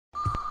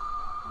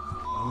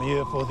I'm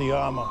here for the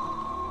armor.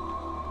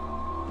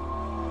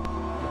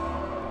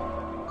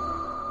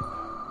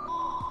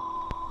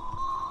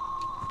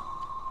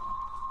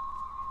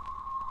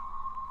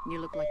 You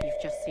look like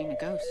you've just seen a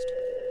ghost.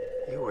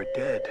 You were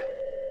dead.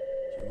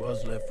 She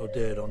was left for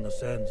dead on the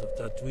sands of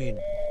Tatooine,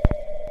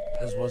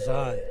 as was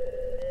I.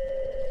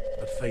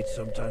 But fate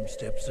sometimes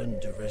steps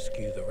in to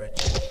rescue the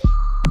wretched. To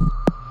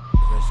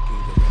rescue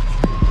the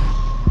wretched.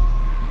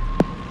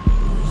 To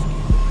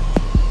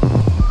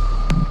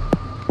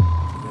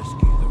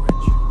rescue the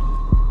wretched.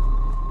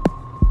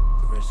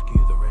 To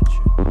rescue the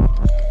wretched.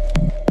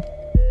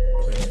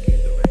 To rescue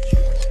the wretched.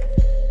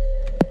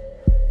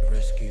 To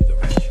rescue the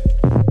wretched.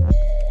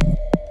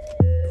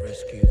 To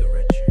rescue the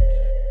wretched.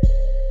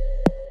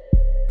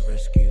 To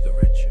rescue the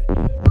wretched.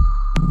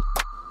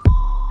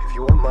 If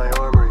you want my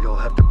armor, you'll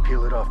have to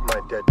peel it off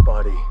my dead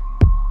body.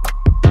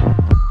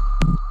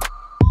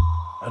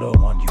 I don't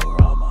want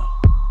your armor.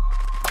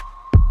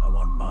 I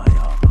want my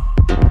armor.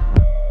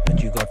 That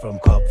you got from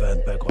Cobb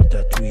Van back on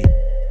Tatooine.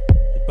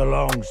 It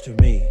belongs to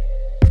me.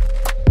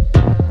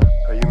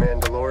 Are you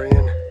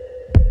Mandalorian?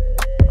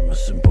 I'm a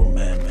simple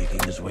man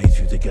making his way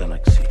through the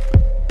galaxy.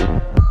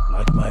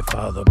 Like my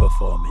father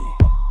before me.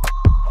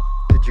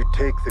 Did you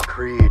take the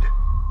creed?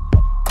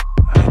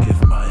 I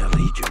give my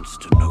allegiance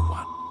to no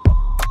one.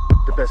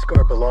 The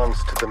Beskar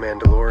belongs to the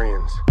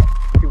Mandalorians.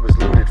 He was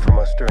looted from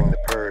us during the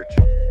Purge.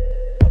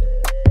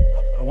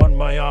 I want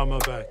my armor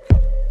back.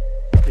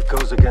 It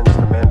goes against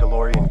the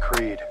Mandalorian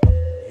creed.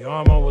 The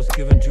armor was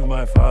given to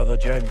my father,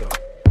 Jango,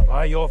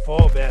 by your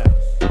forebears.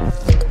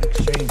 In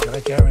exchange, I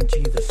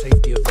guarantee the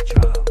safety of the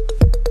child.